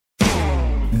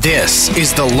This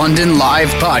is the London Live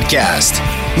Podcast.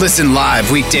 Listen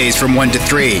live weekdays from 1 to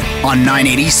 3 on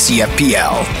 980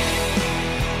 CFPL.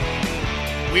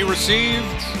 We received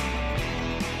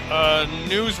a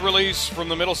news release from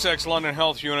the Middlesex London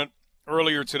Health Unit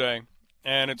earlier today,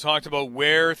 and it talked about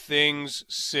where things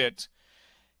sit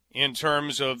in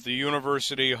terms of the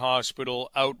university hospital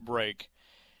outbreak.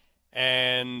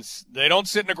 And they don't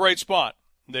sit in a great spot.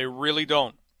 They really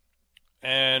don't.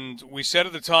 And we said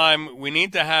at the time, we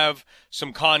need to have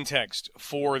some context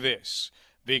for this,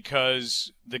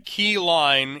 because the key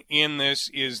line in this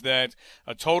is that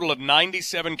a total of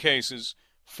 97 cases,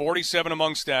 47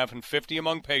 among staff and 50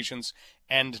 among patients,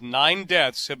 and 9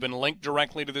 deaths have been linked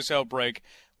directly to this outbreak,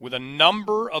 with a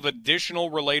number of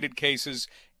additional related cases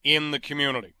in the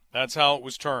community. That's how it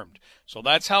was termed. So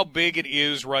that's how big it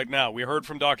is right now. We heard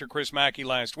from Dr. Chris Mackey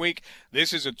last week.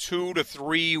 This is a 2 to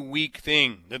 3 week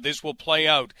thing, that this will play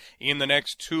out in the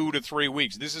next 2 to 3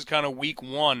 weeks. This is kind of week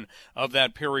 1 of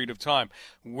that period of time.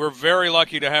 We're very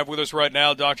lucky to have with us right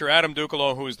now Dr. Adam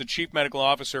Ducolo, who is the Chief Medical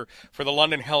Officer for the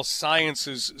London Health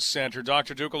Sciences Centre.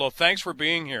 Dr. Ducolo, thanks for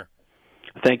being here.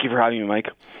 Thank you for having me, Mike.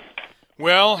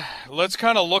 Well, let's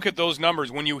kind of look at those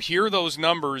numbers. When you hear those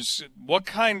numbers, what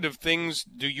kind of things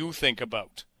do you think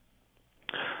about?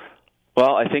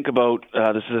 Well, I think about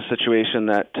this is a situation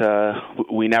that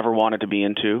we never wanted to be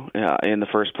into in the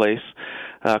first place.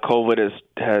 COVID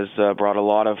has brought a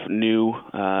lot of new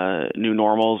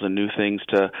normals and new things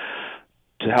to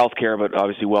healthcare, but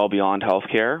obviously well beyond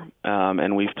healthcare.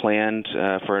 And we've planned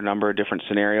for a number of different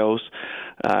scenarios,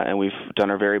 and we've done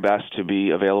our very best to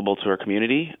be available to our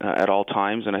community at all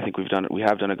times. And I think we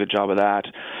have done a good job of that.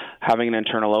 Having an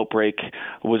internal outbreak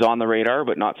was on the radar,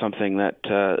 but not something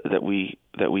that we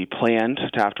planned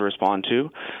to have to respond to.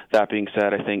 That being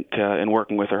said, I think in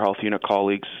working with our health unit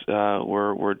colleagues,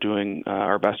 we're doing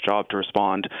our best job to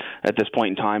respond at this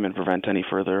point in time and prevent any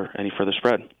further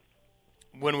spread.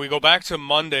 When we go back to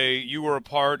Monday, you were a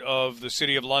part of the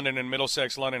City of London and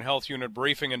Middlesex London Health Unit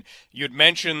briefing, and you'd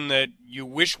mentioned that you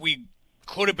wish we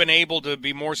could have been able to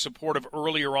be more supportive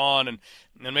earlier on and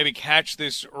maybe catch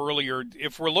this earlier.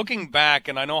 If we're looking back,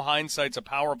 and I know hindsight's a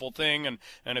powerful thing and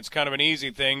it's kind of an easy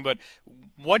thing, but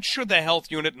what should the health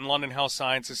unit and London Health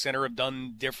Sciences Centre have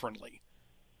done differently?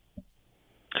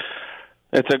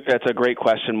 That's a great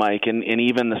question, Mike. And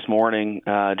even this morning,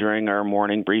 during our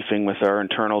morning briefing with our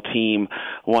internal team,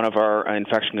 one of our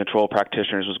infection control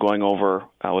practitioners was going over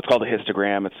what's called a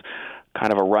histogram. It's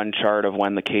kind of a run chart of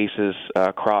when the cases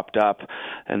cropped up,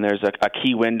 and there's a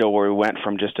key window where we went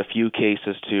from just a few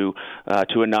cases to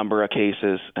a number of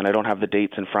cases, and I don't have the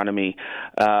dates in front of me.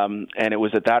 And it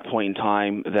was at that point in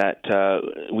time that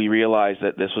we realized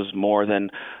that this was more than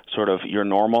sort of your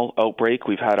normal outbreak.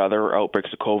 We've had other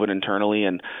outbreaks of COVID internally,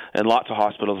 and lots of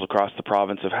hospitals across the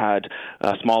province have had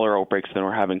smaller outbreaks than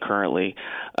we're having currently.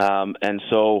 And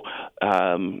so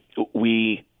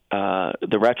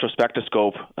the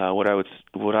retrospectoscope,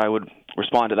 what I would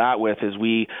respond to that with is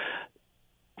we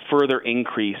further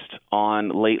increased on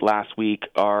late last week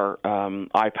our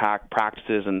IPAC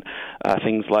practices and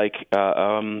things like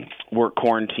work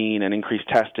quarantine and increased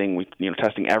testing. We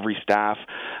testing every staff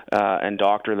and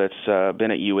doctor that's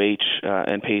been at UH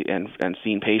and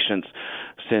seen patients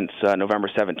since November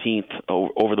 17th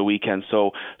over the weekend.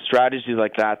 So strategies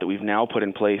like that we've now put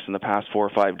in place in the past 4 or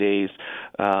 5 days,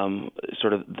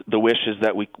 sort of the wish is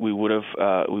that we would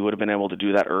have been able to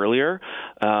do that earlier.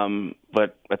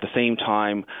 But at the same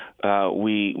time,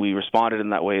 we responded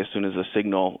in that way as soon as the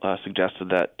signal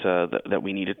suggested that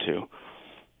we needed to.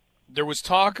 There was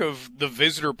talk of the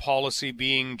visitor policy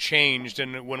being changed,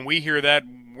 and when we hear that,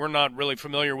 we're not really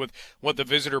familiar with what the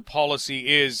visitor policy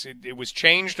is. It was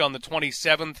changed on the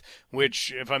 27th,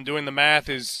 which, if I'm doing the math,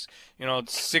 is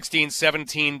 16,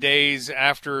 17 days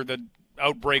after the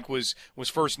outbreak was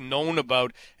first known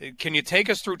about. Can you take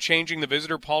us through changing the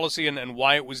visitor policy and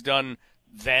why it was done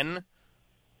then?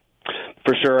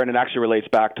 For sure, and it actually relates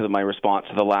back to my response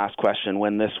to the last question.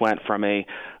 When this went from a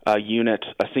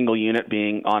single unit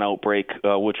being on outbreak,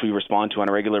 which we respond to on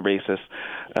a regular basis,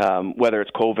 whether it's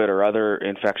COVID or other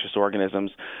infectious organisms,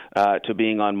 to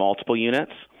being on multiple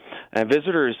units. And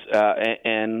visitors,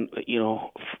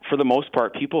 for the most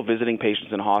part, people visiting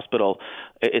patients in hospital,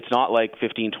 it's not like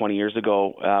 15, 20 years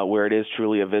ago where it is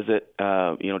truly a visit,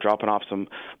 dropping off some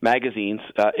magazines.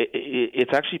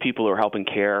 It's actually people who are helping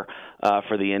care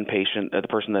for the inpatient, the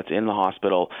person that's in the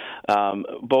hospital,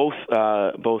 both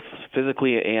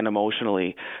physically and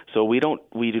emotionally. So we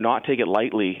do not take it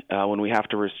lightly when we have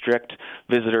to restrict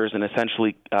visitors and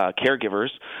essentially caregivers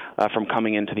from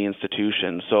coming into the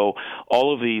institution. So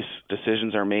all of these these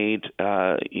decisions are made,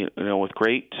 with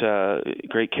great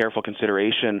careful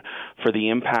consideration for the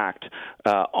impact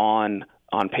on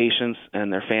patients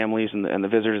and their families and the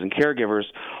visitors and caregivers,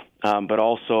 but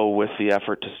also with the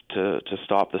effort to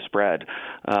stop the spread.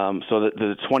 So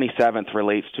the 27th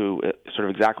relates to sort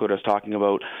of exactly what I was talking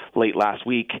about late last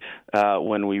week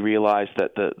when we realized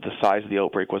that the size of the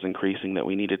outbreak was increasing, that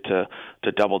we needed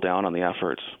to double down on the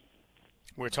efforts.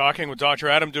 We're talking with Dr.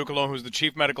 Adam Duclos, who's the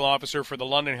Chief Medical Officer for the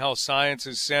London Health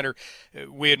Sciences Centre.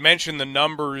 We had mentioned the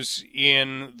numbers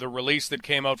in the release that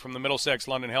came out from the Middlesex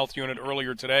London Health Unit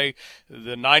earlier today.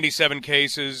 The 97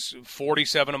 cases,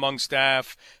 47 among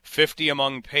staff, 50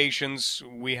 among patients.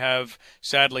 We have,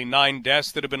 sadly, 9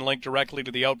 deaths that have been linked directly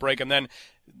to the outbreak. And then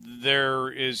there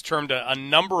is termed a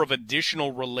number of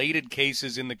additional related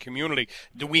cases in the community.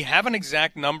 Do we have an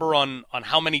exact number on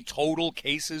how many total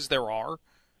cases there are?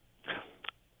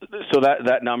 So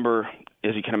that number,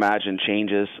 as you can imagine,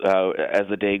 changes as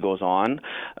the day goes on.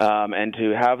 And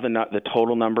to have the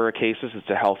total number of cases, it's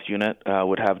a health unit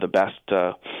would have the best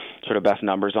best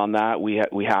numbers on that.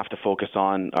 We have to focus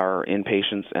on our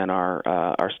inpatients and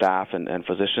our staff and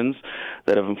physicians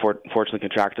that have unfortunately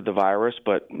contracted the virus.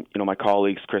 But my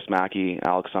colleagues Chris Mackey,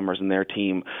 Alex Summers, and their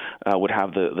team would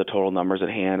have the total numbers at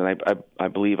hand, and I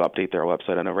believe update their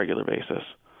website on a regular basis.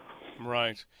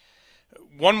 Right.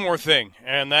 One more thing,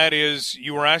 and that is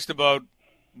you were asked about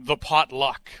the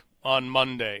potluck on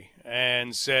Monday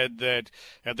and said that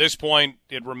at this point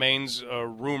it remains a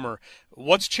rumor.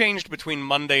 What's changed between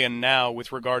Monday and now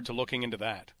with regard to looking into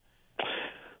that?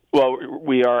 Well,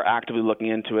 we are actively looking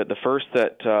into it. The first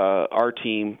that our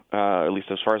team, at least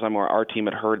as far as I'm aware, our team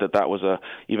had heard that was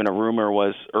even a rumor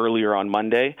was earlier on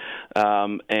Monday,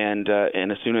 and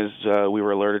as soon as we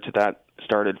were alerted to that,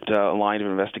 started a line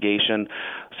of investigation.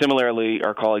 Similarly,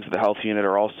 our colleagues at the health unit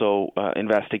are also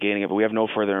investigating it, but we have no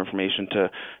further information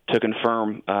to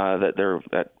confirm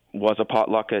that was a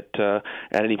potluck at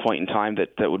any point in time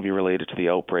that would be related to the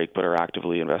outbreak, but are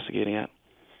actively investigating it.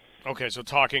 Okay, so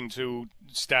talking to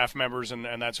staff members and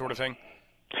that sort of thing?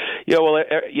 Yeah, well,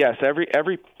 yes. Every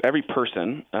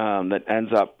person that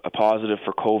ends up a positive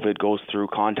for COVID goes through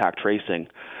contact tracing.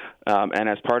 And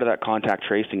as part of that contact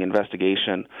tracing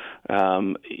investigation,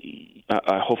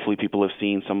 hopefully people have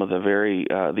seen some of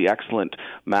the excellent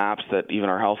maps that even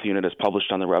our health unit has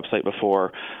published on their website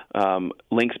before,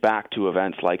 links back to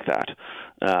events like that.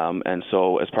 And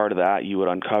so as part of that, you would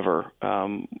uncover,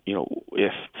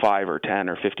 if 5 or 10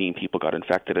 or 15 people got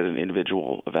infected at an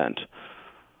individual event.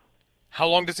 How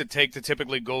long does it take to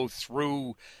typically go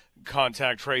through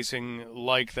contact tracing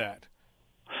like that?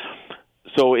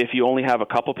 So if you only have a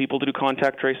couple people to do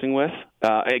contact tracing with,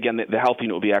 again, the health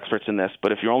unit will be experts in this,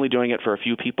 but if you're only doing it for a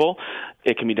few people,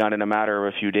 it can be done in a matter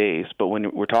of a few days. But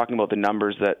when we're talking about the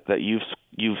numbers that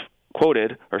you've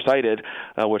quoted or cited,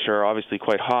 which are obviously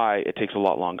quite high, it takes a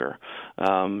lot longer.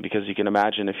 Because you can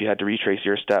imagine if you had to retrace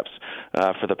your steps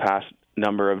for the past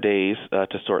number of days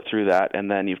to sort through that,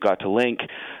 and then you've got to link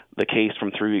the case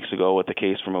from 3 weeks ago with the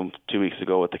case from 2 weeks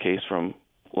ago with the case from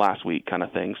last week kind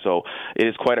of thing. So it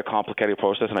is quite a complicated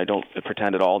process, and I don't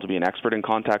pretend at all to be an expert in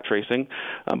contact tracing,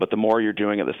 but the more you're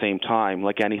doing at the same time,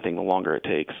 like anything, the longer it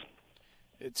takes.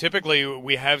 Typically,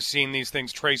 we have seen these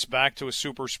things trace back to a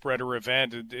super spreader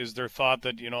event. Is there thought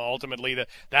that, ultimately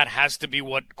that has to be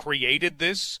what created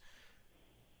this?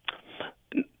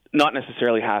 Not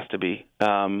necessarily has to be.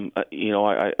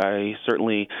 I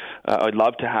certainly I'd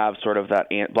love to have sort of that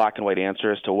black and white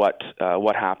answer as to what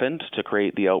happened to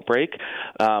create the outbreak.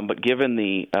 But given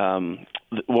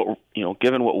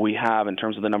given what we have in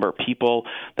terms of the number of people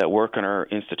that work in our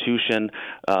institution,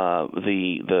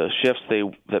 the shifts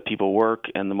that people work,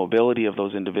 and the mobility of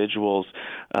those individuals,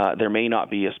 there may not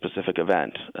be a specific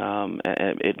event. And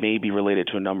it may be related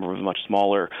to a number of much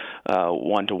smaller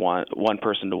one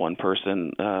person to one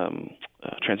person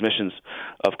transmissions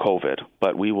of COVID.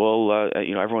 But we will,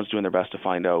 everyone's doing their best to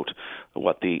find out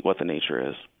what the nature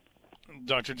is.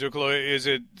 Dr. Duclos, is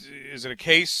it a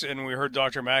case, and we heard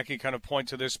Dr. Mackey kind of point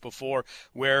to this before,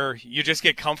 where you just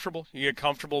get comfortable? You get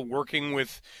comfortable working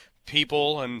with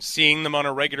people and seeing them on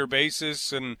a regular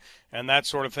basis, and that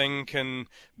sort of thing can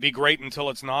be great until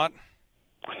it's not?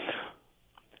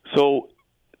 So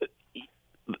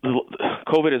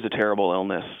COVID is a terrible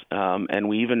illness, and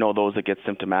we even know those that get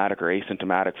symptomatic or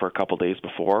asymptomatic for a couple days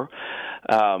before.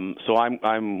 So I'm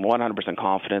 100%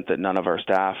 confident that none of our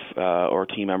staff or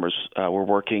team members were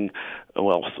working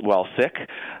while sick.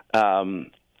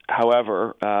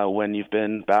 However, when you've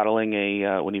been battling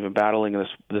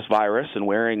this virus and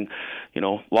wearing,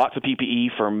 lots of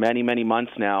PPE for many, many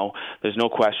months now, there's no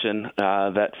question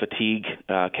that fatigue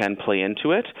can play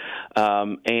into it.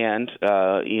 And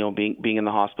being in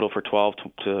the hospital for 12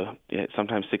 to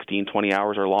sometimes 16, 20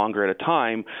 hours or longer at a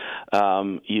time,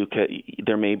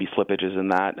 there may be slippages in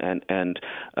that and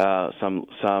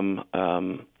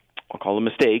some I'll call them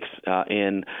mistakes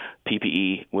in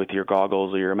PPE with your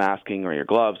goggles or your masking or your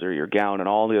gloves or your gown and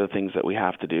all the other things that we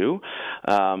have to do.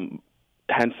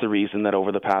 Hence the reason that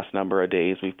over the past number of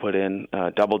days we've put in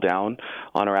double down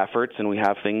on our efforts, and we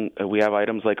have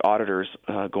items like auditors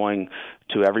going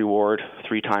to every ward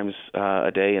 3 times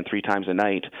a day and 3 times a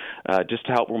night, just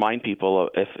to help remind people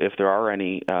if there are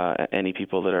any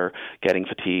people that are getting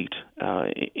fatigued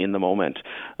in the moment,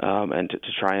 and to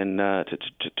try and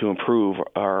to improve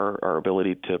our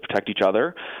ability to protect each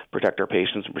other, protect our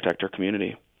patients, and protect our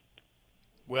community.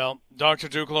 Well, Dr.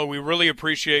 Duclos, we really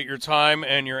appreciate your time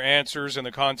and your answers and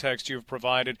the context you've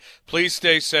provided. Please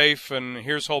stay safe, and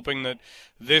here's hoping that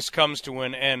this comes to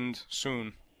an end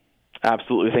soon.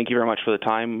 Absolutely. Thank you very much for the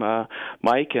time,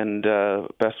 Mike, and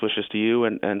best wishes to you,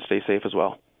 and stay safe as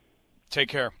well. Take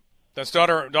care. That's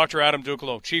Dr. Adam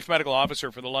Duclos, Chief Medical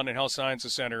Officer for the London Health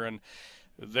Sciences Centre, and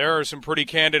there are some pretty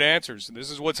candid answers. This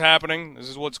is what's happening. This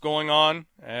is what's going on,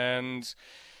 and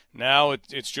now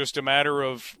it's just a matter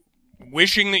of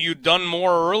wishing that you'd done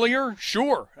more earlier.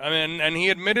 Sure. I mean, and he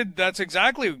admitted that's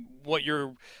exactly what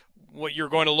you're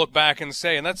going to look back and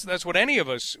say, and that's what any of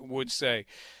us would say.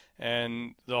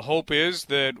 And the hope is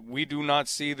that we do not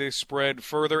see this spread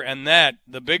further, and that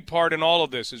the big part in all of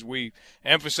this, as we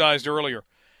emphasized earlier,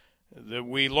 that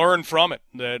we learn from it,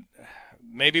 that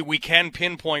maybe we can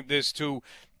pinpoint this to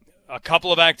a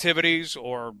couple of activities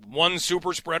or one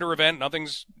super spreader event.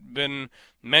 Nothing's been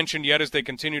mentioned yet as they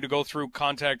continue to go through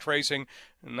contact tracing.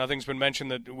 Nothing's been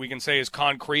mentioned that we can say is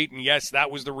concrete, and yes,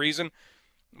 that was the reason.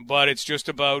 But it's just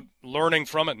about learning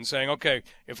from it and saying, okay,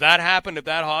 if that happened at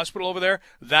that hospital over there,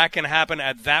 that can happen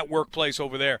at that workplace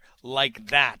over there, like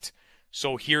that.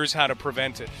 So here's how to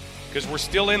prevent it. Because we're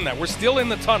still in that. We're still in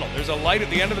the tunnel. There's a light at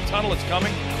the end of the tunnel. It's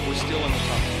coming. We're still in the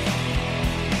tunnel.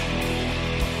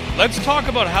 Let's talk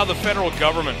about how the federal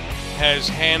government has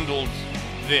handled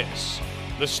this.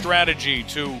 The strategy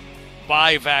to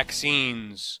buy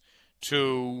vaccines,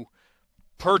 to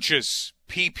purchase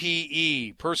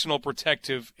PPE, personal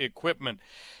protective equipment.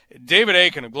 David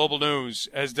Akin of Global News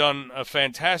has done a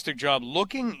fantastic job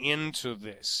looking into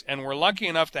this, and we're lucky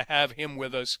enough to have him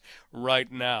with us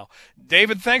right now.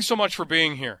 David, thanks so much for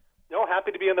being here. No,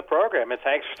 happy to be in the program, and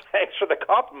thanks for the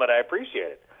compliment. I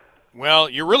appreciate it. Well,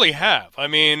 you really have. I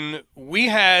mean, we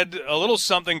had a little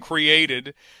something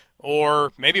created,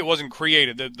 or maybe it wasn't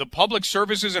created. The Public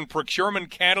Services and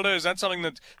Procurement Canada, is that something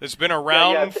that's been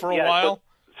around for a while?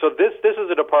 So this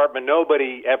is a department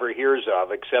nobody ever hears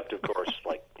of, except, of course,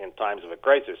 like in times of a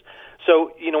crisis.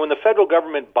 So, when the federal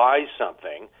government buys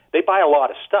something, they buy a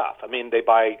lot of stuff. I mean, they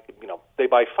buy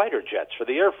fighter jets for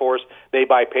the Air Force, they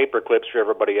buy paper clips for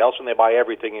everybody else, and they buy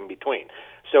everything in between.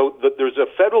 So there's a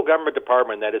federal government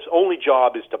department that its only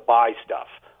job is to buy stuff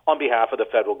on behalf of the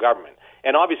federal government.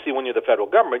 And obviously, when you're the federal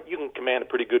government, you can command a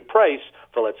pretty good price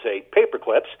for, let's say, paper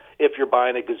clips if you're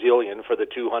buying a gazillion for the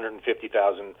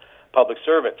 250,000 public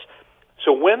servants.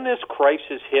 So when this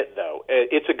crisis hit, though,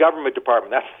 it's a government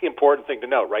department. That's the important thing to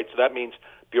note, right? So that means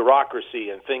bureaucracy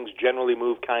and things generally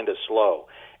move kind of slow.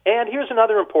 And here's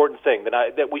another important thing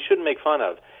that we shouldn't make fun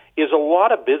of, is a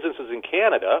lot of businesses in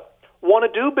Canada want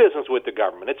to do business with the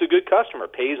government. It's a good customer,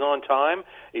 pays on time.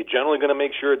 You're generally going to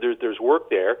make sure there's work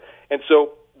there. And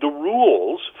so the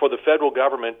rules for the federal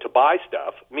government to buy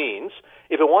stuff means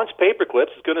if it wants paper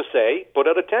clips, it's going to say, put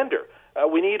out a tender.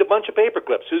 We need a bunch of paper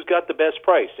clips. Who's got the best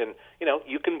price? And,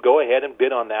 you can go ahead and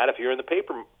bid on that if you're in the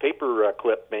paper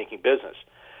clip making business.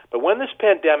 But when this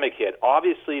pandemic hit,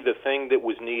 obviously the thing that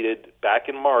was needed back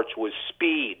in March was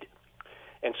speed.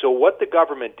 And so what the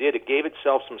government did, it gave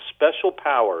itself some special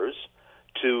powers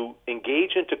to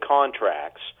engage into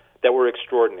contracts that were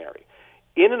extraordinary.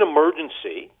 In an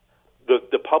emergency,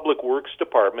 the Public Works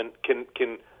Department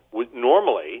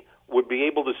would be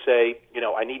able to say,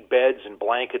 I need beds and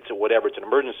blankets or whatever, it's an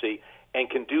emergency, and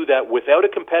can do that without a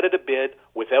competitive bid,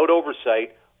 without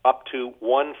oversight, up to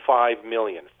 $15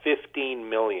 million.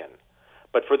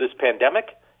 But for this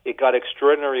pandemic, it got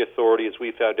extraordinary authority, as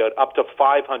we found out, up to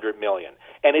 $500 million.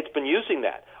 And it's been using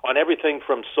that on everything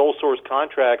from sole source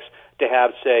contracts to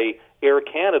have, say, Air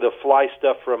Canada fly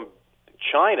stuff from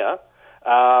China.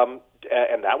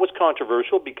 And that was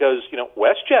controversial because,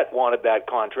 WestJet wanted that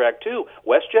contract too.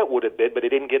 WestJet would have bid, but it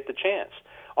didn't get the chance.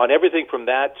 On everything from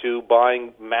that to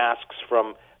buying masks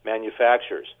from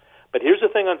manufacturers. But here's the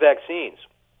thing on vaccines.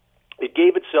 It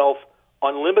gave itself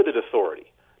unlimited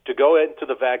authority to go into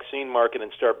the vaccine market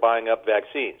and start buying up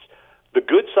vaccines. The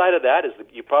good side of that is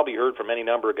that you probably heard from any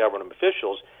number of government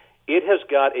officials, it has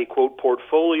got a, quote,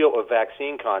 portfolio of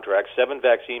vaccine contracts, 7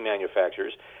 vaccine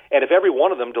manufacturers, and if every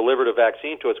one of them delivered a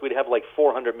vaccine to us, we'd have like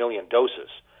 400 million doses.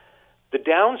 The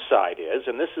downside is,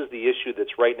 and this is the issue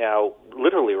that's right now,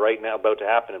 literally right now about to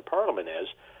happen in Parliament, is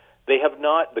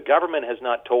the government has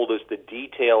not told us the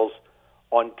details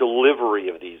on delivery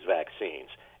of these vaccines.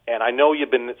 And I know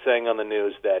you've been saying on the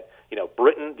news that,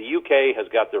 Britain, the UK has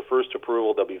got their first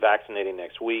approval. They'll be vaccinating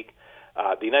next week.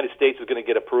 The United States is going to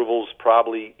get approvals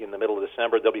probably in the middle of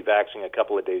December. They'll be vaccinating a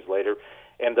couple of days later.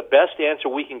 And the best answer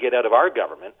we can get out of our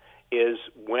government is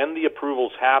when the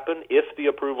approvals happen, if the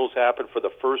approvals happen for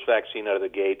the first vaccine out of the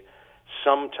gate,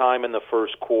 sometime in the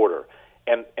first quarter.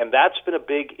 And that's been a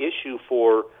big issue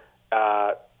for,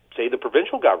 say, the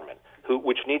provincial government,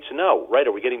 which needs to know, right,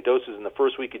 are we getting doses in the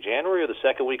first week of January or the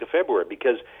second week of February?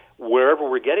 Because wherever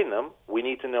we're getting them, we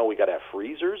need to know we got to have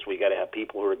freezers, we got to have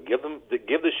people who are give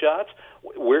the shots.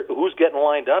 Who's getting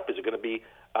lined up? Is it going to be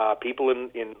people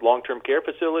in long-term care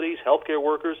facilities, healthcare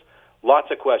workers?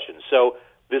 Lots of questions. So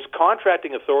this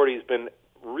contracting authority has been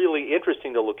really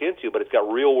interesting to look into, but it's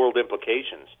got real-world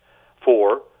implications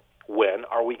for when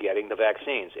are we getting the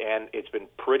vaccines. And it's been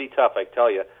pretty tough, I tell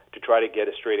you, to try to get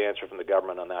a straight answer from the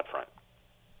government on that front.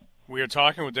 We are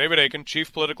talking with David Akin,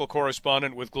 Chief Political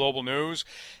Correspondent with Global News,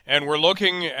 and we're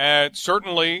looking at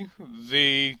certainly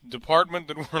the department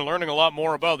that we're learning a lot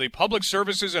more about, the Public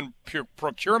Services and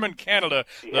Procurement Canada,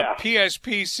 the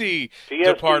PSPC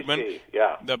department.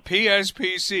 Yeah. The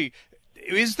PSPC.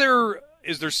 Is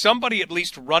there somebody at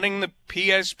least running the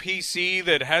PSPC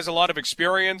that has a lot of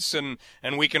experience and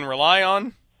we can rely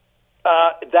on?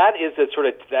 That is a sort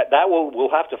of that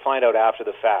we'll have to find out after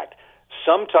the fact.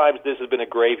 Sometimes this has been a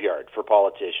graveyard for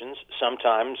politicians.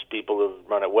 Sometimes people have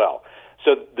run it well.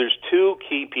 So there's 2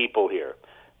 key people here.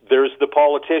 There's the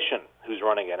politician who's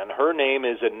running it, and her name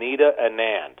is Anita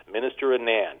Anand, Minister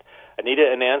Anand. Anita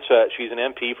Anand, she's an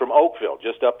MP from Oakville,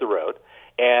 just up the road.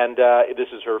 And this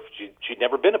is her. She'd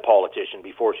never been a politician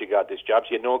before she got this job.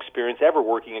 She had no experience ever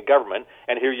working in government.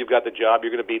 And here you've got the job.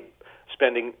 You're going to be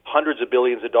spending hundreds of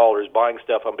billions of dollars buying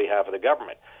stuff on behalf of the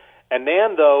government.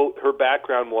 Anand, though, her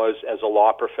background was as a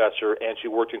law professor, and she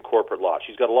worked in corporate law.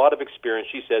 She's got a lot of experience,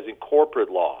 she says, in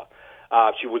corporate law.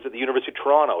 She was at the University of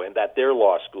Toronto and at their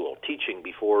law school, teaching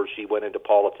before she went into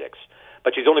politics.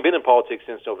 But she's only been in politics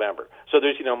since November. So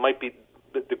there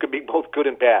could be both good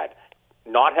and bad.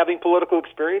 Not having political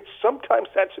experience, sometimes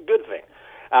that's a good thing.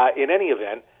 In any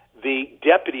event, the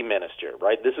deputy minister,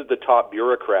 right, this is the top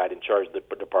bureaucrat in charge of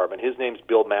the department. His name's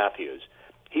Bill Matthews.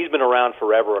 He's been around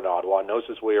forever in Ottawa, knows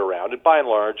his way around, and by and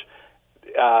large,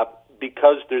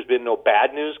 because there's been no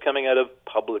bad news coming out of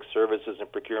Public Services and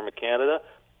Procurement Canada,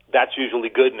 that's usually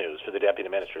good news for the deputy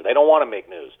minister. They don't want to make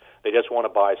news; they just want to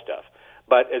buy stuff.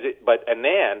 But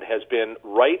Anand has been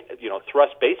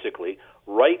thrust basically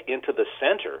right into the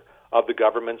center of the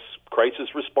government's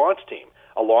crisis response team,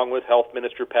 along with Health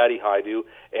Minister Patty Hajdu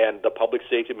and the Public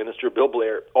Safety Minister Bill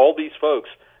Blair. All these folks.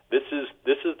 This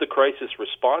is the crisis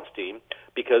response team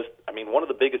because, one of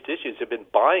the biggest issues have been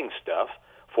buying stuff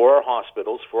for our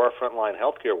hospitals, for our frontline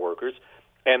healthcare workers,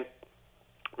 and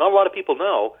not a lot of people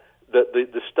know that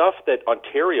the stuff that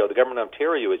Ontario, the government of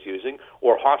Ontario is using,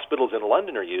 or hospitals in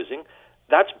London are using,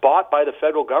 that's bought by the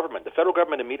federal government. The federal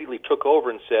government immediately took over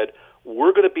and said,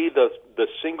 we're going to be the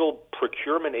single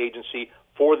procurement agency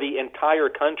for the entire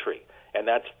country, and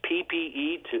that's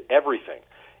PPE to everything.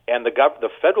 And the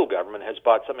federal government has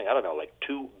bought something, like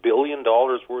 $2 billion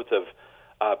worth of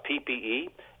PPE.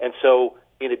 And so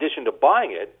in addition to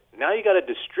buying it, now you got to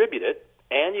distribute it,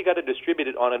 and you got to distribute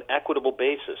it on an equitable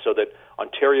basis so that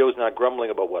Ontario is not grumbling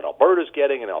about what Alberta's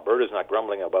getting, and Alberta's not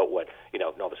grumbling about what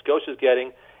Nova Scotia's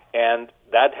getting. And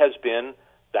that has been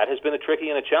a tricky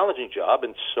and a challenging job.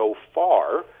 And so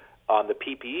far on the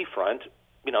PPE front,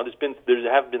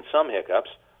 there have been some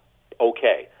hiccups.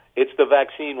 Okay. It's the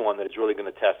vaccine one that is really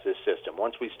going to test this system.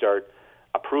 Once we start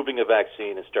approving a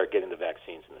vaccine and start getting the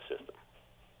vaccines in the system.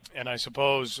 And I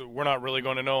suppose we're not really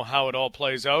going to know how it all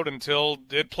plays out until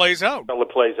it plays out. Until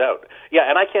it plays out. Yeah,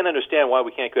 and I can't understand why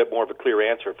we can't get more of a clear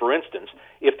answer. For instance,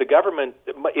 if the government,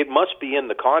 it must be in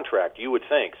the contract, you would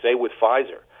think, say with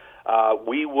Pfizer.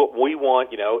 We want,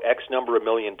 X number of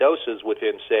million doses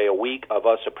within, say, a week of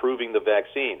us approving the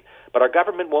vaccine. But our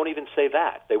government won't even say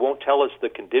that. They won't tell us the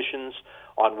conditions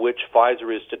on which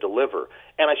Pfizer is to deliver.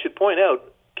 And I should point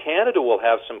out, Canada will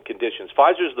have some conditions.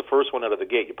 Pfizer is the first one out of the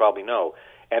gate, you probably know.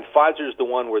 And Pfizer is the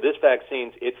one where this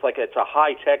vaccine, it's a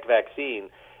high-tech vaccine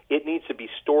it needs to be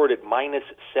stored at minus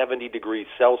 70 degrees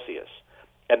Celsius.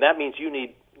 And that means you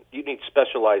need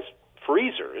specialized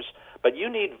freezers, but you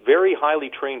need very highly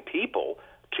trained people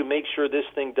to make sure this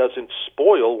thing doesn't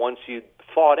spoil once you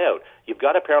thaw it out. You've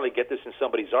got to apparently get this in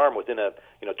somebody's arm within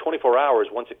 24 hours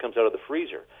once it comes out of the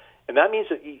freezer. And that means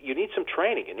that you need some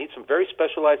training. You need some very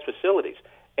specialized facilities.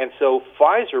 And so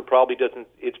Pfizer probably doesn't,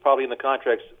 it's probably in the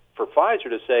contracts for Pfizer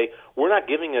to say, we're not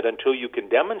giving it until you can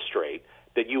demonstrate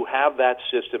that you have that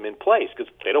system in place,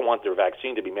 because they don't want their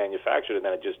vaccine to be manufactured and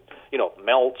then it just,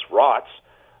 melts, rots.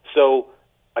 So,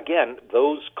 again,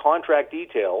 those contract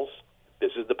details,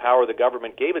 this is the power the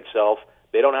government gave itself.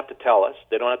 They don't have to tell us.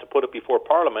 They don't have to put it before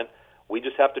Parliament. We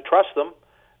just have to trust them,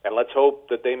 and let's hope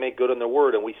that they make good on their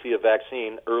word and we see a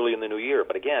vaccine early in the new year.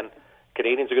 But again,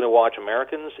 Canadians are going to watch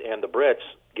Americans and the Brits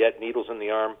get needles in the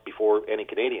arm before any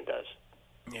Canadian does.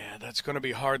 Yeah, that's going to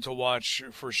be hard to watch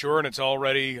for sure, and it's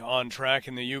already on track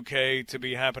in the UK to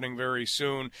be happening very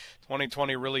soon.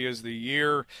 2020 really is the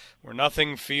year where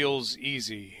nothing feels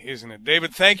easy, isn't it?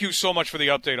 David, thank you so much for the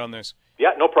update on this.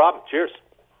 Yeah, no problem. Cheers.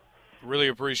 Really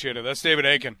appreciate it. That's David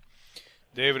Akin.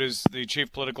 David is the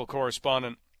chief political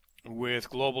correspondent with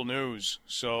Global News.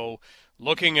 So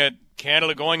looking at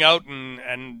Canada going out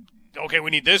and okay, we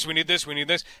need this, we need this, we need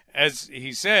this. As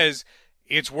he says,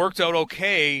 it's worked out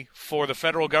okay for the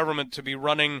federal government to be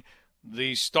running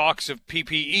the stocks of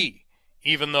PPE,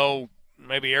 even though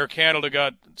maybe Air Canada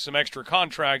got some extra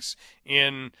contracts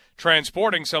in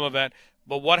transporting some of that.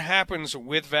 But what happens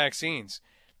with vaccines?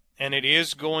 And it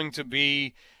is going to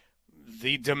be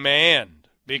the demand,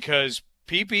 because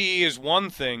PPE is one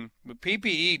thing, but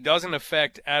PPE doesn't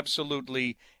affect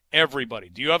absolutely everybody.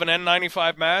 Do you have an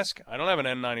N95 mask? I don't have an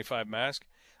N95 mask.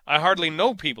 I hardly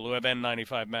know people who have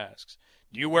N95 masks.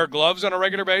 Do you wear gloves on a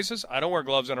regular basis? I don't wear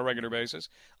gloves on a regular basis.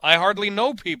 I hardly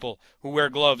know people who wear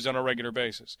gloves on a regular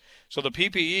basis. So the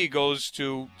PPE goes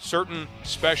to certain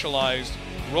specialized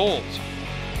roles.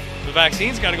 The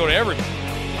vaccine's got to go to everybody.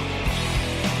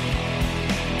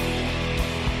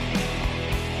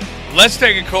 Let's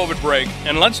take a COVID break,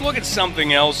 and let's look at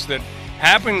something else that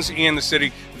happens in the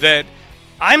city that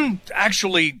I don't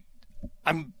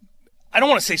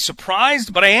want to say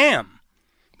surprised, but I am.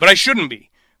 But I shouldn't be.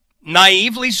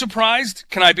 Naively surprised,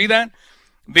 can I be that?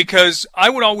 Because I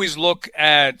would always look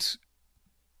at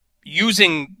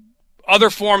using other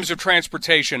forms of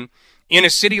transportation in a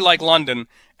city like London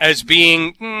as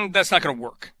being, that's not going to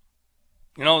work.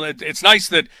 It's nice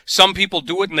that some people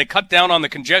do it and they cut down on the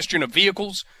congestion of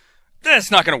vehicles.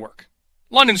 That's not going to work.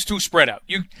 London's too spread out.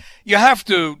 You have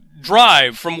to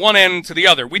drive from one end to the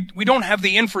other. We don't have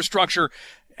the infrastructure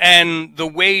and the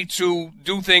way to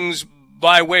do things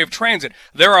by way of transit.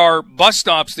 There are bus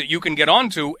stops that you can get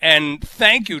onto, and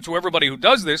thank you to everybody who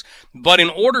does this, but in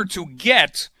order to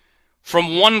get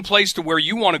from one place to where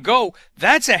you want to go,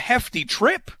 that's a hefty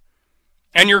trip.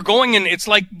 And you're going in, it's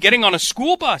like getting on a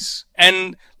school bus.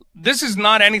 And this is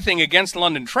not anything against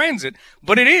London Transit,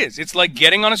 but it is. It's like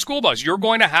getting on a school bus. You're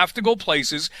going to have to go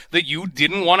places that you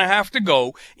didn't want to have to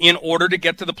go in order to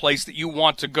get to the place that you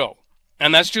want to go.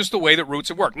 And that's just the way that routes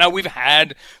have worked. Now, we've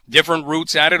had different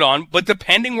routes added on, but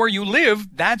depending where you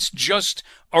live, that's just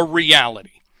a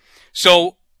reality.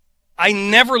 So I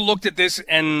never looked at this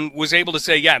and was able to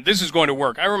say, yeah, this is going to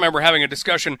work. I remember having a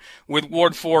discussion with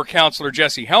Ward 4 Councillor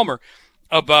Jesse Helmer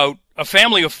about a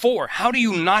family of four. How do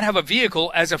you not have a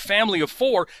vehicle as a family of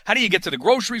four? How do you get to the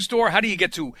grocery store? How do you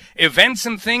get to events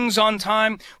and things on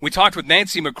time? We talked with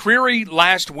Nancy McCreary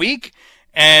last week,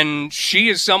 and she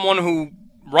is someone who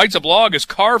writes a blog as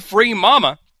Car Free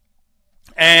Mama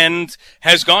and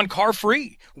has gone car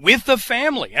free with the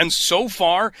family. And so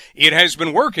far, it has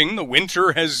been working. The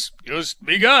winter has just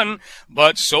begun,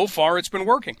 but so far it's been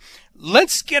working.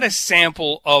 Let's get a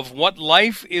sample of what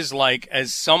life is like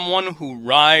as someone who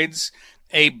rides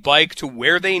a bike to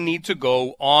where they need to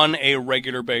go on a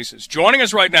regular basis. Joining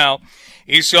us right now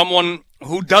is someone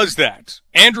who does that,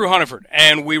 Andrew Hunniford,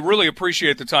 and we really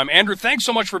appreciate the time. Andrew, thanks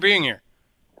so much for being here.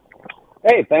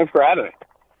 Hey, thanks for having me.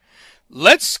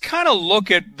 Let's kind of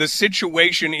look at the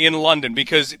situation in London,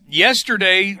 because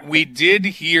yesterday we did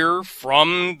hear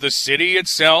from the city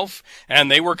itself, and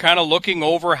they were kind of looking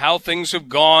over how things have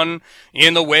gone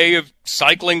in the way of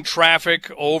cycling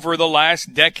traffic over the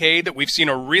last decade, that we've seen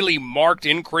a really marked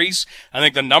increase. I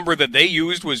think the number that they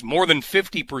used was more than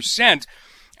 50%.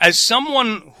 As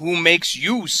someone who makes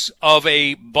use of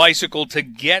a bicycle to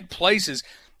get places,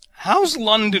 how's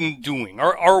London doing?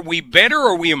 Are we better?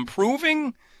 Are we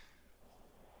improving?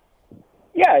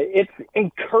 Yeah, it's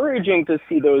encouraging to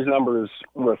see those numbers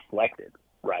reflected,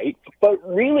 right? But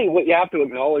really what you have to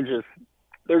acknowledge is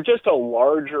they're just a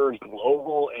larger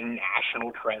global and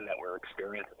national trend that we're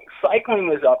experiencing.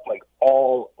 Cycling is up like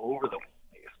all over the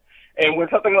place. And when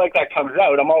something like that comes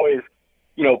out, I'm always,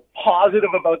 positive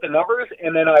about the numbers.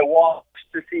 And then I watch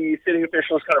to see city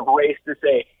officials kind of race to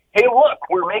say, hey, look,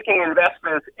 we're making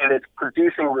investments and it's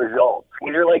producing results.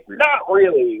 When you're like, not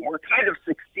really. We're kind of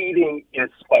succeeding in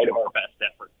spite of our best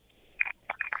efforts.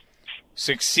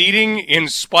 Succeeding in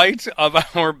spite of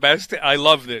our best. I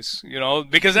love this,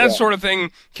 because that sort of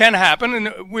thing can happen,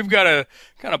 and we've got to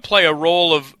kind of play a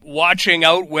role of watching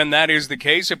out when that is the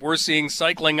case. If we're seeing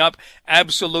cycling up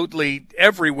absolutely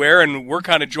everywhere and we're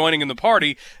kind of joining in the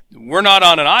party, we're not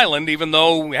on an island, even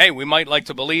though, hey, we might like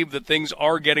to believe that things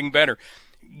are getting better.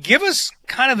 Give us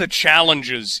kind of the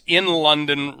challenges in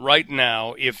London right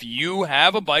now if you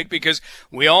have a bike, because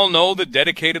we all know that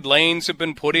dedicated lanes have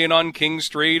been put in on King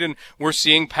Street and we're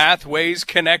seeing pathways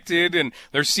connected and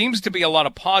there seems to be a lot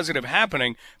of positive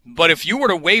happening. But if you were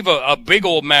to wave a big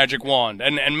old magic wand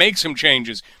and make some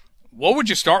changes, what would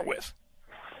you start with?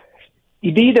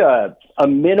 You need a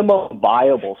minimum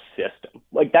viable system.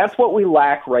 Like, that's what we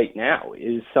lack right now,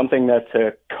 is something that's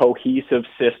a cohesive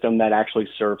system that actually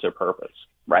serves a purpose.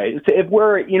 Right. So if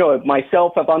we're,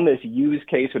 myself, if I'm this use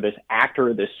case or this actor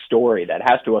of this story that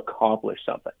has to accomplish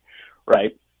something,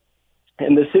 right?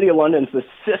 And the City of London's the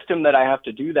system that I have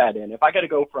to do that in. If I got to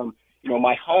go from,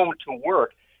 my home to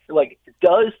work, like,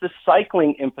 does the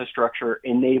cycling infrastructure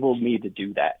enable me to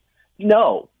do that?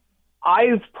 No.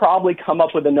 I've probably come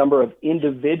up with a number of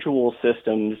individual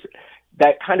systems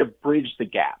that kind of bridge the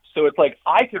gap. So it's like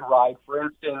I could ride, for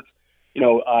instance,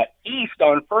 east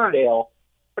on Ferndale,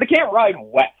 but I can't ride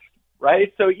west,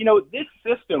 right? So, this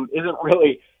system isn't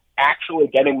really actually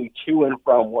getting me to and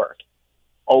from work.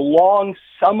 Along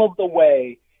some of the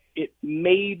way, it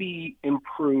maybe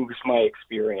improves my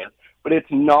experience, but it's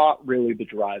not really the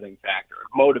driving factor.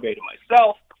 I've motivated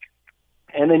myself,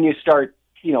 and then you start,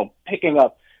 picking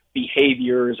up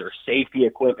behaviors or safety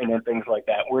equipment and things like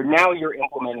that, where now you're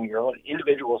implementing your own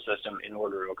individual system in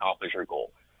order to accomplish your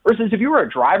goal. Versus if you were a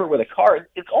driver with a car,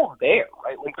 it's all there,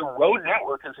 right? Like, the road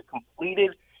network is a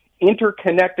completed,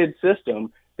 interconnected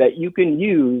system that you can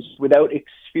use without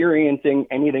experiencing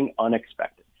anything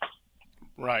unexpected.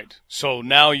 Right. So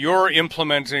now you're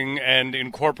implementing and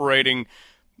incorporating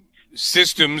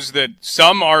systems that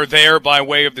some are there by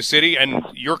way of the city, and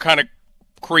you're kind of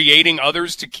creating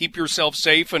others to keep yourself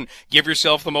safe and give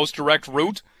yourself the most direct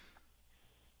route?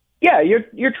 Yeah,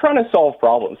 you're trying to solve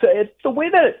problems. It's the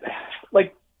way that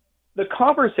the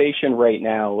conversation right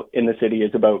now in the city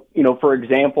is about, for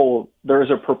example,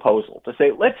 there's a proposal to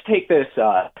say, let's take this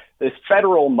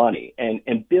federal money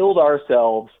and build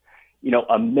ourselves,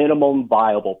 a minimum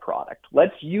viable product.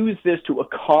 Let's use this to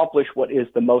accomplish what is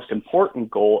the most important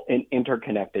goal in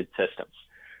interconnected systems.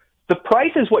 The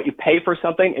price is what you pay for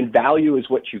something and value is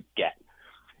what you get.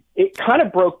 It kind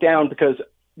of broke down because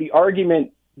the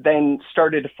argument then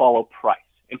started to follow price.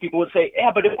 And people would say,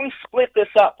 yeah, but if we split this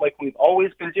up like we've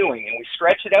always been doing and we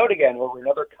stretch it out again over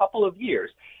another couple of years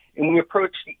and we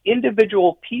approach the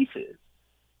individual pieces,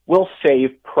 we'll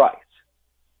save price.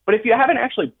 But if you haven't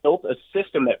actually built a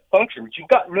system that functions, you've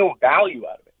got no value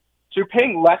out of it. So you're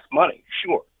paying less money,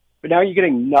 sure, but now you're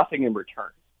getting nothing in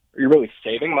return. Are you really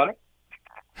saving money?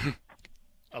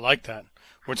 I like that.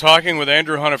 We're talking with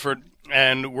Andrew Hunniford,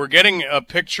 and we're getting a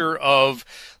picture of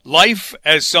life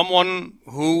as someone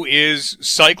who is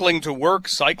cycling to work,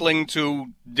 cycling to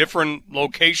different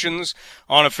locations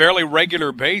on a fairly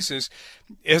regular basis.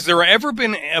 Has there ever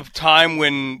been a time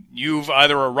when you've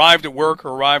either arrived at work or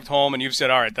arrived home and you've said,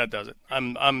 all right, that does it.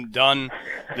 I'm done.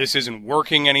 This isn't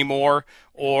working anymore.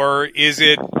 Or is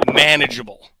it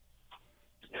manageable?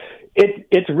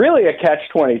 It's really a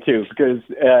catch-22 because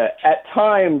at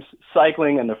times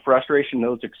cycling and the frustration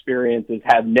those experiences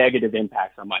have negative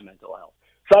impacts on my mental health.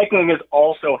 Cycling is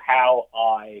also how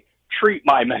I treat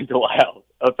my mental health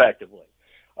effectively.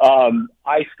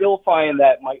 I still find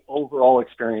that my overall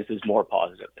experience is more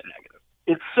positive than negative.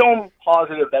 It's so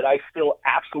positive that I still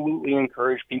absolutely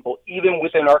encourage people, even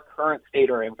within our current state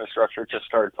or infrastructure, to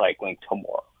start cycling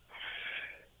tomorrow.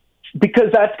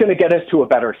 Because that's going to get us to a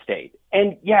better state.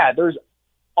 And yeah, there's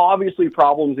obviously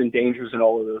problems and dangers and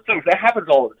all of those things. That happens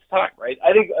all of the time, right?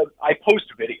 I think I post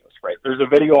videos, right? There's a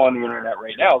video on the internet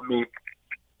right now of me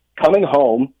coming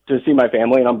home to see my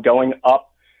family, and I'm going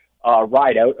up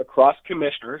ride out across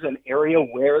Commissioners, an area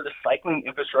where the cycling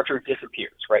infrastructure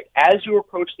disappears, right? As you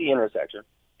approach the intersection,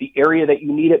 the area that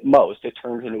you need it most, it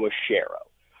turns into a sharrow,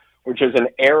 which is an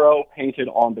arrow painted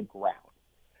on the ground.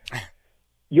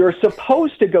 you're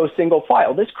supposed to go single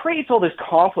file. This creates all this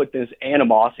conflict, this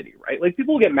animosity, right? Like,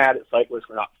 people get mad at cyclists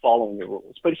for not following the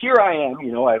rules. But here I am,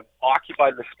 I've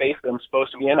occupied the space that I'm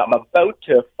supposed to be in. I'm about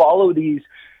to follow these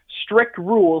strict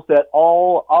rules that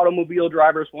all automobile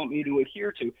drivers want me to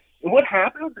adhere to. And what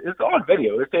happens is on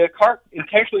video. If a car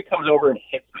intentionally comes over and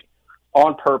hits me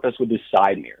on purpose with his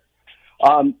side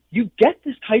mirror, you get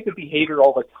this type of behavior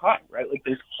all the time, right? Like,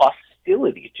 this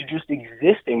hostility to just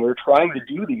existing or trying to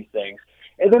do these things.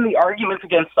 And then the arguments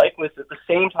against cyclists at the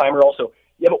same time are also,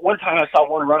 but one time I saw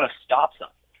one run a stop sign.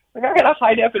 Like, I got a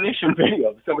high definition video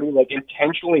of somebody like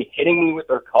intentionally hitting me with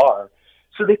their car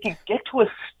so they can get to a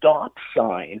stop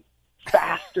sign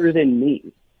faster than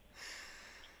me.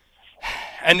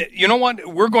 And you know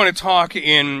what? We're going to talk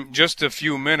in just a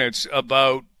few minutes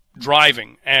about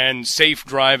driving and safe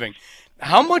driving.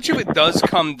 How much of it does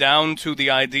come down to the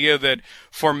idea that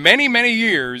for many, many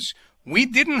years, we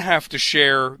didn't have to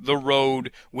share the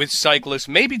road with cyclists,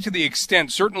 maybe to the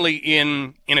extent, certainly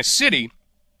in a city,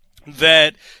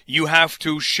 that you have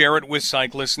to share it with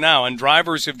cyclists now. And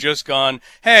drivers have just gone,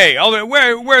 hey,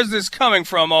 where's this coming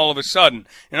from all of a sudden?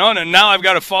 And now I've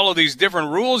got to follow these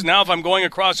different rules. Now if I'm going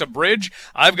across a bridge,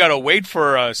 I've got to wait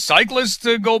for a cyclist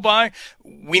to go by.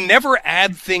 We never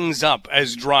add things up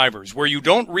as drivers where you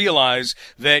don't realize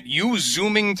that you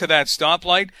zooming to that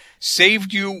stoplight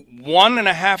saved you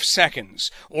 1.5 seconds,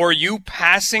 or you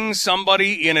passing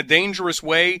somebody in a dangerous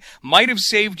way might have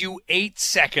saved you 8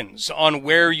 seconds on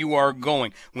where you are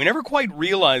going. We never quite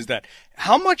realize that.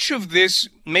 How much of this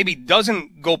maybe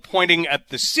doesn't go pointing at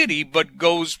the city, but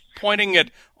goes pointing at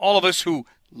all of us who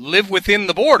live within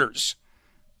the borders?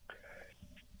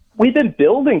 We've been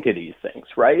building to these things,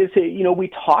 right?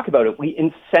 We talk about it. We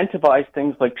incentivize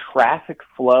things like traffic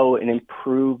flow and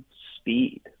improved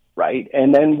speed, right?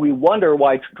 And then we wonder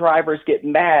why drivers get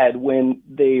mad when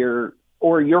you're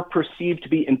perceived to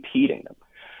be impeding them,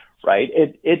 right?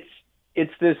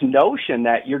 It's this notion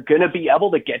that you're going to be able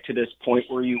to get to this point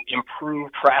where you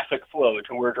improve traffic flow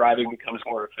to where driving becomes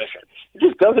more efficient. It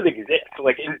just doesn't exist.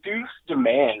 Like, induced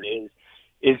demand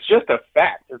is just a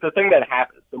fact. It's a thing that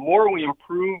happens. The more we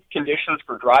improve conditions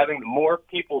for driving, the more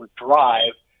people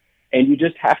drive, and you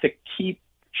just have to keep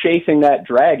chasing that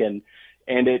dragon,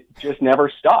 and it just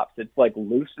never stops. It's like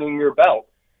loosening your belt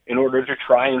in order to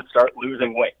try and start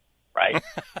losing weight, right?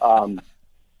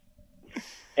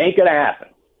 Ain't gonna happen.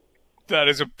 That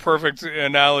is a perfect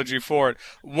analogy for it.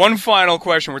 One final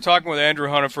question. We're talking with Andrew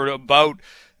Hunniford about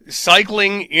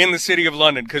cycling in the City of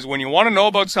London, because when you want to know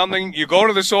about something, you go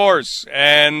to the source.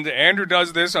 And Andrew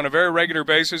does this on a very regular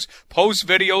basis, posts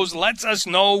videos, lets us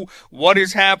know what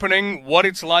is happening, what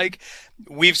it's like.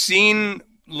 We've seen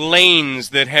lanes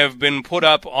that have been put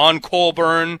up on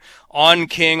Colburn, on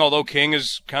King, although King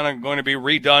is kind of going to be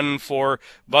redone for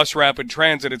bus rapid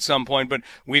transit at some point, but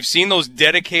we've seen those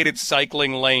dedicated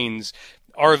cycling lanes.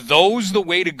 Are those the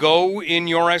way to go in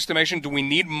your estimation? Do we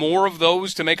need more of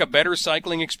those to make a better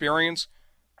cycling experience?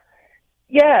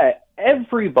 Yeah,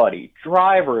 everybody,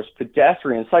 drivers,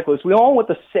 pedestrians, cyclists, we all want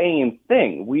the same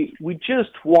thing. We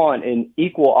just want an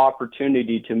equal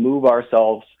opportunity to move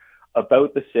ourselves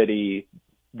about the city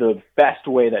the best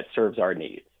way that serves our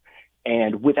needs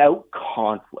and without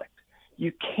conflict.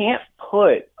 You can't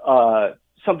put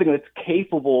something that's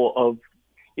capable of,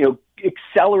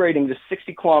 accelerating to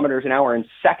 60 kilometers an hour in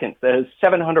seconds that has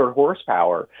 700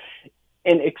 horsepower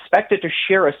and expect it to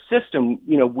share a system,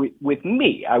 with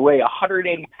me. I weigh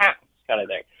 180 pounds kind of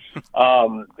thing.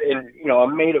 And,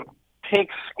 I'm made of pink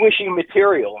squishy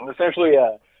material and essentially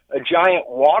a giant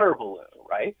water balloon,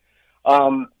 right?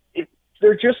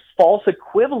 They're just false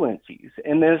equivalencies.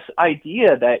 And this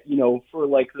idea that, for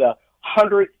like the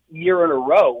 100th year in a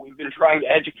row, we've been trying to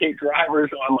educate drivers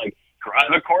on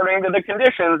drive according to the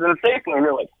conditions and safely. And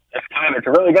you're like, this time it's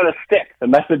really going to stick. The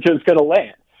message is going to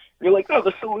land. And you're like, no,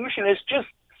 the solution is just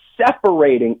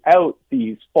separating out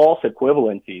these false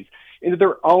equivalencies into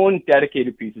their own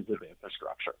dedicated pieces of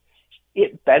infrastructure.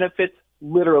 It benefits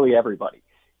literally everybody.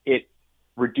 It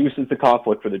reduces the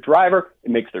conflict for the driver. It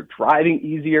makes their driving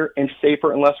easier and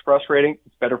safer and less frustrating.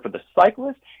 It's better for the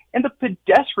cyclist. And the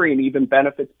pedestrian even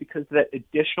benefits because of that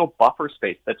additional buffer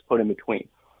space that's put in between.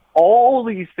 All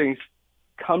these things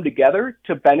come together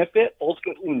to benefit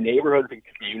ultimately neighborhoods and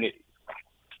communities.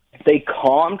 They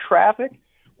calm traffic,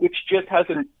 which just has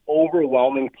an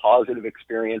overwhelming positive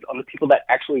experience on the people that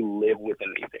actually live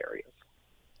within these areas.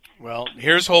 Well,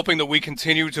 here's hoping that we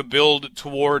continue to build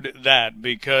toward that,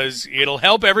 because it'll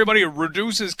help everybody. It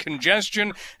reduces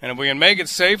congestion, and if we can make it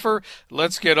safer,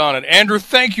 let's get on it. Andrew,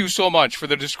 thank you so much for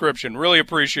the description. Really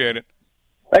appreciate it.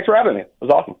 Thanks for having me. It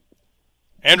was awesome.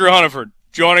 Andrew Hunniford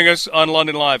joining us on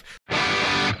London Live.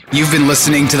 You've been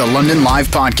listening to the London Live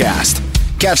Podcast.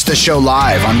 Catch the show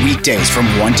live on weekdays from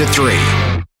 1 to 3.